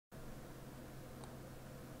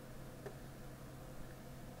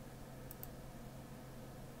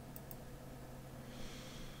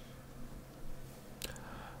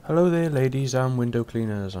Hello there ladies and window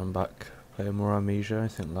cleaners, I'm back playing more Amnesia. I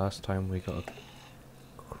think last time we got a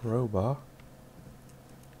crowbar.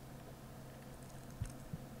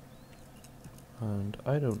 And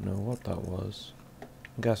I don't know what that was.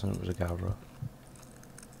 I'm guessing it was a Gavra.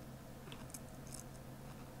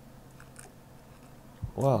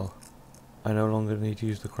 Well, I no longer need to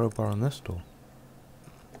use the crowbar on this door.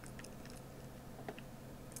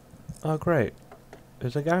 Oh great,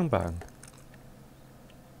 it's a gangbang.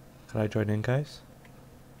 Can I join in, guys?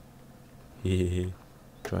 Hehe.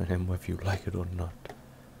 Join in whether you like it or not.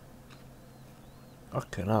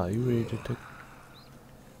 Fucking hell, you really did take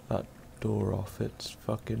that door off its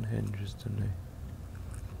fucking hinges, didn't he?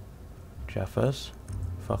 Jeffers?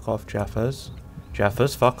 Fuck off, Jeffers.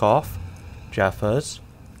 Jeffers, fuck off. Jeffers,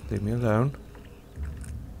 leave me alone.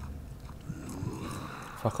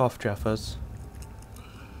 Fuck off, Jeffers.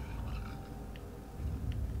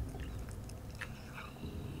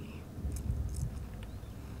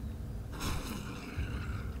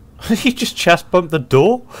 He just chest bumped the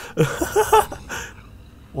door?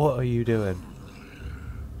 What are you doing?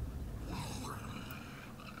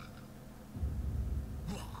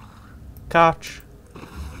 Catch!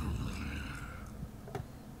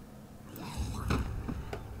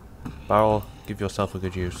 Barrel, give yourself a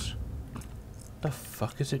good use. The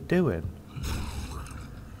fuck is it doing?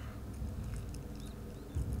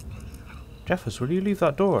 Jeffers, will you leave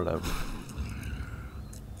that door alone?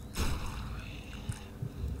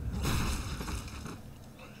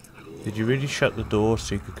 Did you really shut the door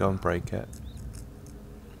so you could go and break it?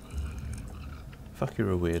 Fuck,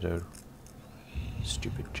 you're a weirdo.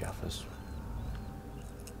 Stupid Jeffers.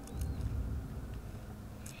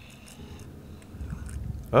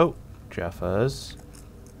 Oh, Jeffers.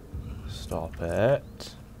 Stop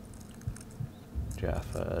it.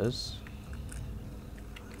 Jeffers.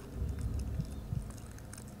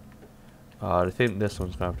 I think this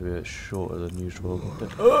one's going to have to be a bit shorter than usual.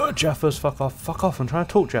 Oh, Jeffers, fuck off. Fuck off, I'm trying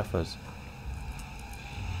to talk, Jeffers.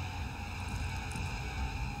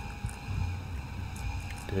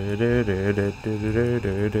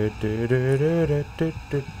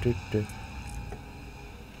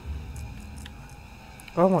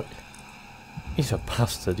 Oh my... He's a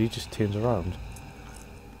bastard, he just turns around.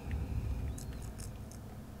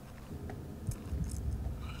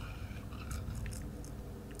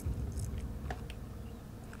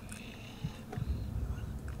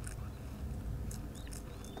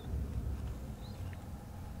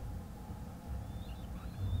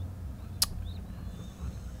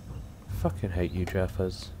 Fucking hate you,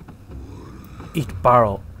 Jeffers. Eat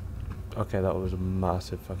barrel! Okay, that was a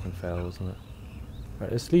massive fucking fail, wasn't it?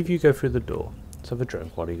 Right, let's leave you go through the door. Let's have a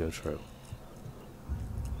drink while he goes through.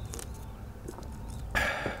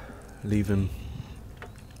 Leave him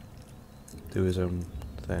do his own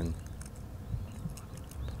thing.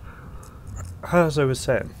 As I was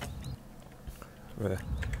saying, have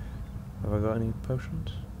I got any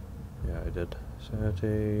potions? Yeah, I did.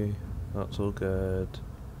 Sanity, that's all good.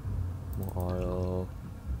 More oil.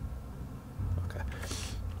 Okay.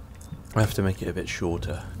 I have to make it a bit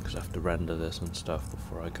shorter because I have to render this and stuff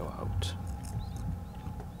before I go out.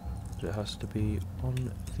 So it has to be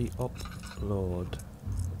on the upload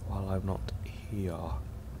while I'm not here,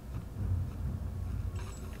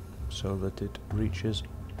 so that it reaches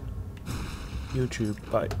YouTube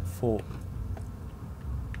by 4.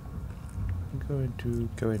 I'm going to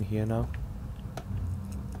go in here now.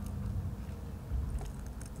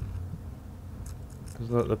 Is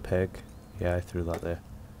that the pig? Yeah, I threw that there.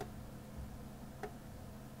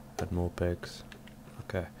 Had more pigs.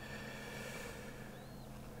 Okay.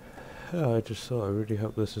 Oh, I just thought, I really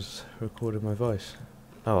hope this is recording my voice.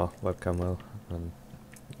 Oh well, webcam will, and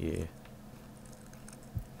yeah.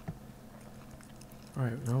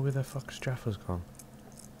 Right, now where the fuck's Jaffa's gone?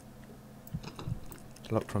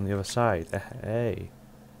 It's locked from the other side. Hey.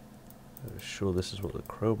 I'm sure this is what the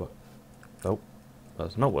crowbar... Nope.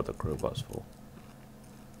 That's not what the crowbar's for.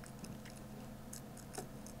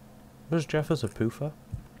 Was Jeffers a poofer?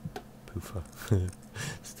 Poofer.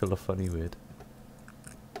 Still a funny word.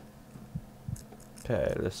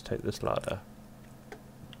 Okay, let's take this ladder.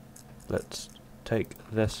 Let's take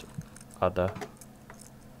this ladder.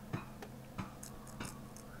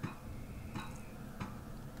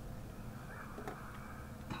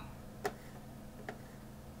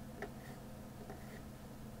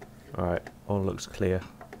 Alright, all looks clear.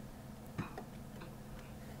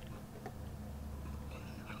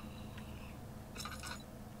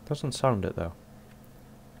 Doesn't sound it though.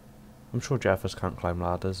 I'm sure Jeffers can't climb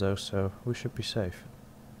ladders though, so we should be safe.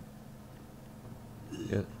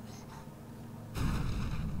 Yeah.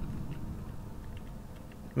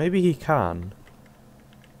 Maybe he can.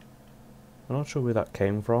 I'm not sure where that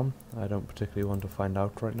came from. I don't particularly want to find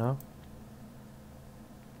out right now.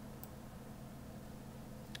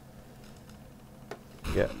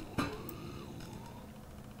 Yeah.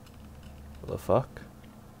 What the fuck?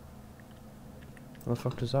 How the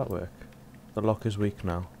fuck does that work? The lock is weak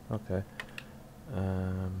now. Okay.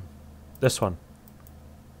 This one.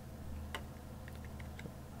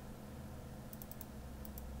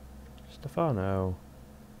 Stefano.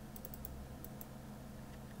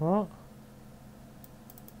 What?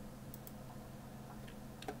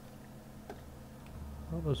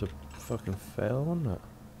 That was a fucking fail, wasn't it?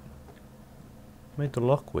 Made the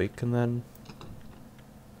lock weak and then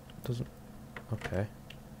doesn't. Okay.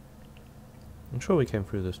 I'm sure we came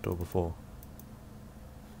through this door before.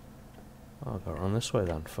 I'll go around this way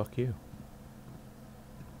then. Fuck you.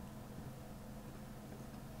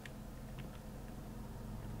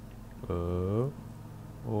 Oh.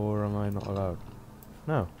 Or am I not allowed?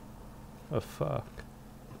 No. Oh fuck.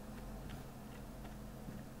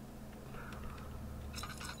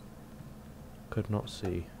 Could not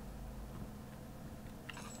see.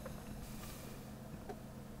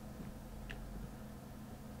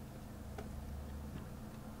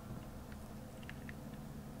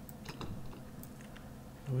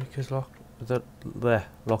 Weak is lock. There.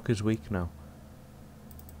 Lock is weak now.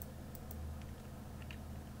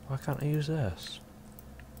 Why can't I use this?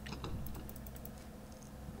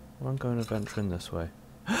 Well, I'm going to venture in this way.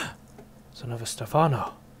 It's another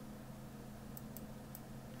Stefano.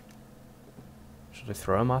 Should I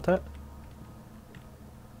throw him at it?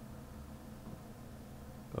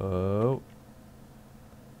 Oh.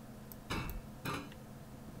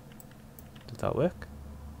 Did that work?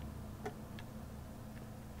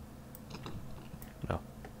 No.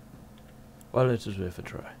 Well, it is worth a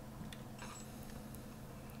try.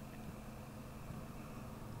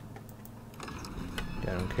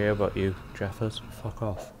 I don't care about you, Jeffers. Fuck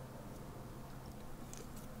off.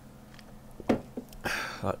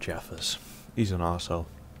 That Jeffers. He's an arsehole.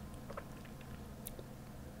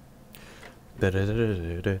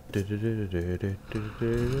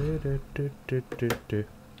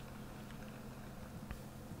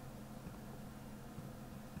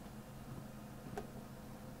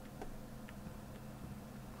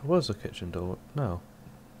 Was the kitchen door? No.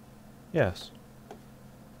 Yes.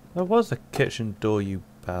 There was the kitchen door, you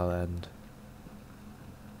bell end.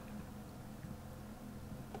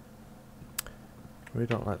 I really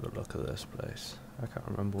don't like the look of this place. I can't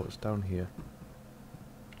remember what's down here.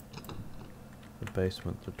 The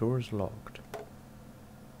basement. The door is locked.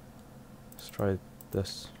 Let's try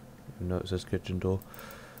this. Even though it says kitchen door.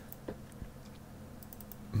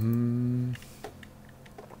 We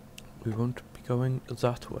won't be going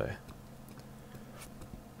that way.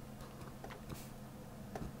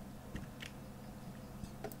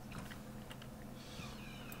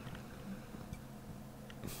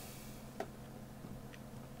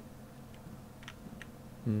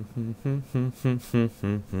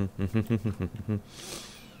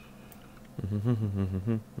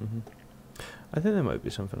 I think there might be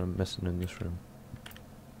something I'm missing in this room.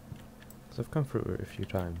 Because I've come through it a few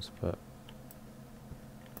times, but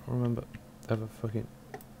I don't remember ever fucking...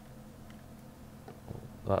 Oh,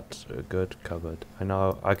 that's a good cupboard. I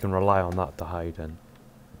know I can rely on that to hide in.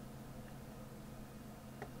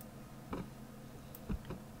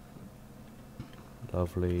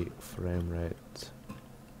 Lovely frame rate.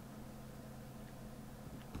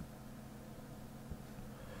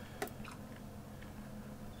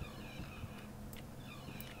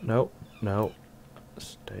 No, no.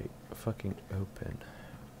 Stay fucking open.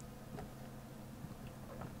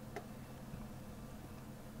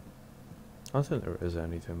 I don't think there is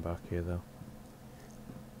anything back here though.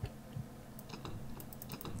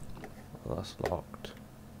 Well, that's locked.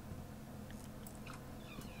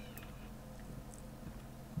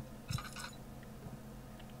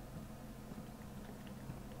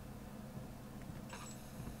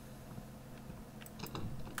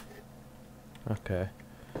 Okay.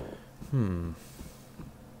 I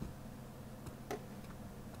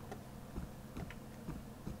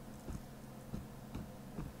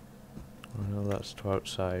know that's to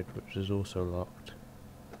outside, which is also locked.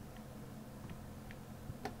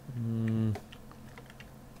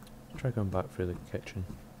 Try going back through the kitchen.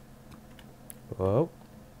 Whoa!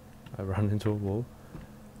 I ran into a wall.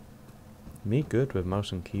 Me good with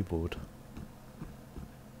mouse and keyboard.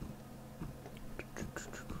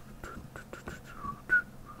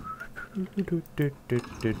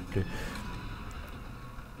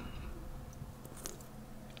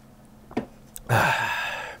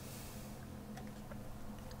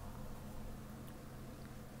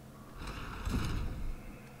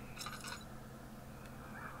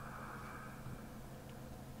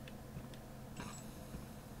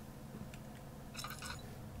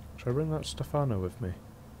 Should I bring that Stefano with me?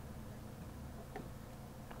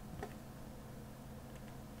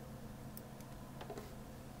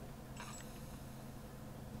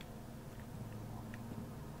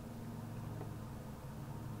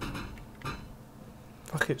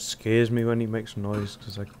 Fuck, it scares me when he makes noise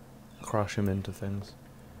because I crash him into things.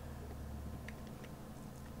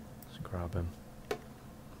 Let's grab him.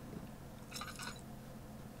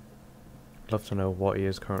 I'd love to know what he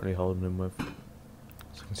is currently holding him with.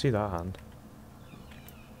 So I can see that hand.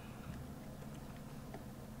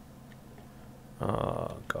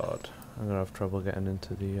 Oh god, I'm gonna have trouble getting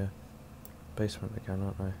into the basement again,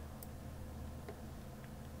 aren't I?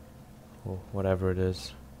 Or whatever it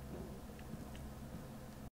is.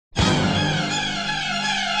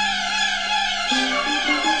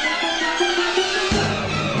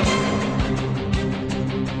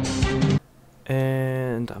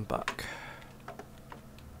 And I'm back.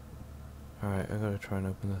 Alright, I gotta try and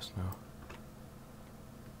open this now.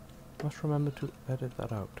 Must remember to edit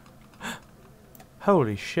that out.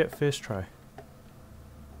 Holy shit, first try.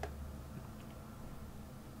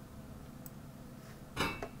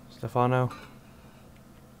 Stefano.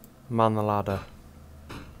 Man the ladder.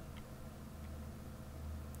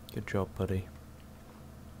 Good job, buddy.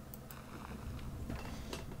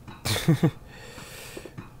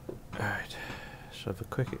 Alright, so have a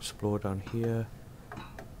quick explore down here,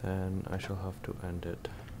 then I shall have to end it.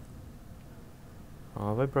 Oh,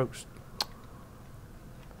 have I broke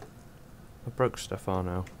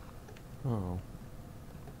Stefano. Oh.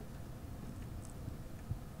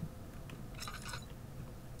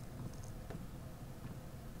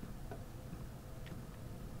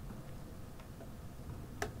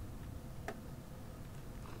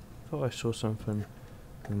 Thought I saw something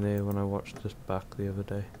in there when I watched this back the other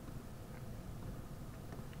day.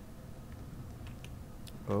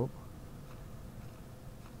 Oh.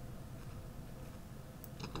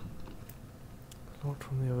 Not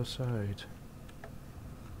from the other side.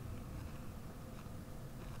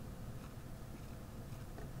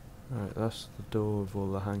 Right, that's the door with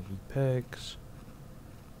all the hanky pegs.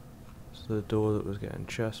 That's the door that was getting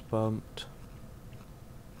chest bumped.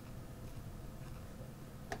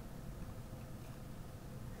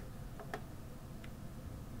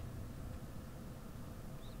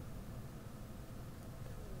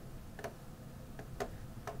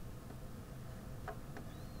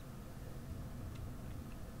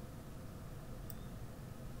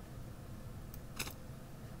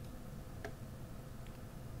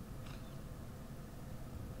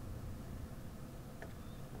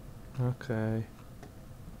 Okay.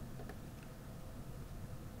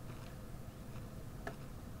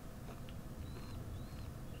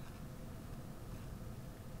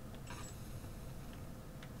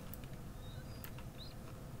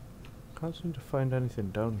 Can't seem to find anything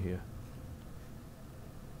down here.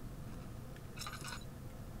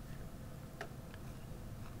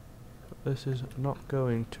 But this is not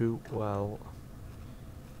going too well.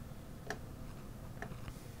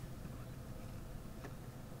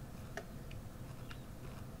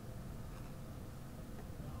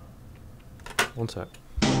 One sec.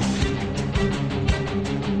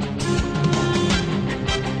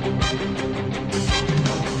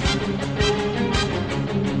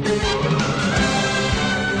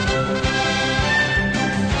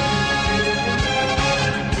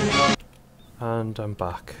 And I'm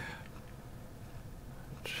back.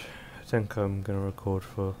 I think I'm gonna record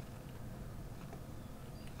for...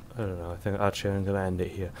 I don't know, I think actually I'm gonna end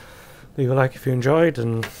it here. Leave a like if you enjoyed,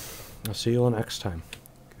 and I'll see you all next time.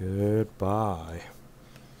 Goodbye.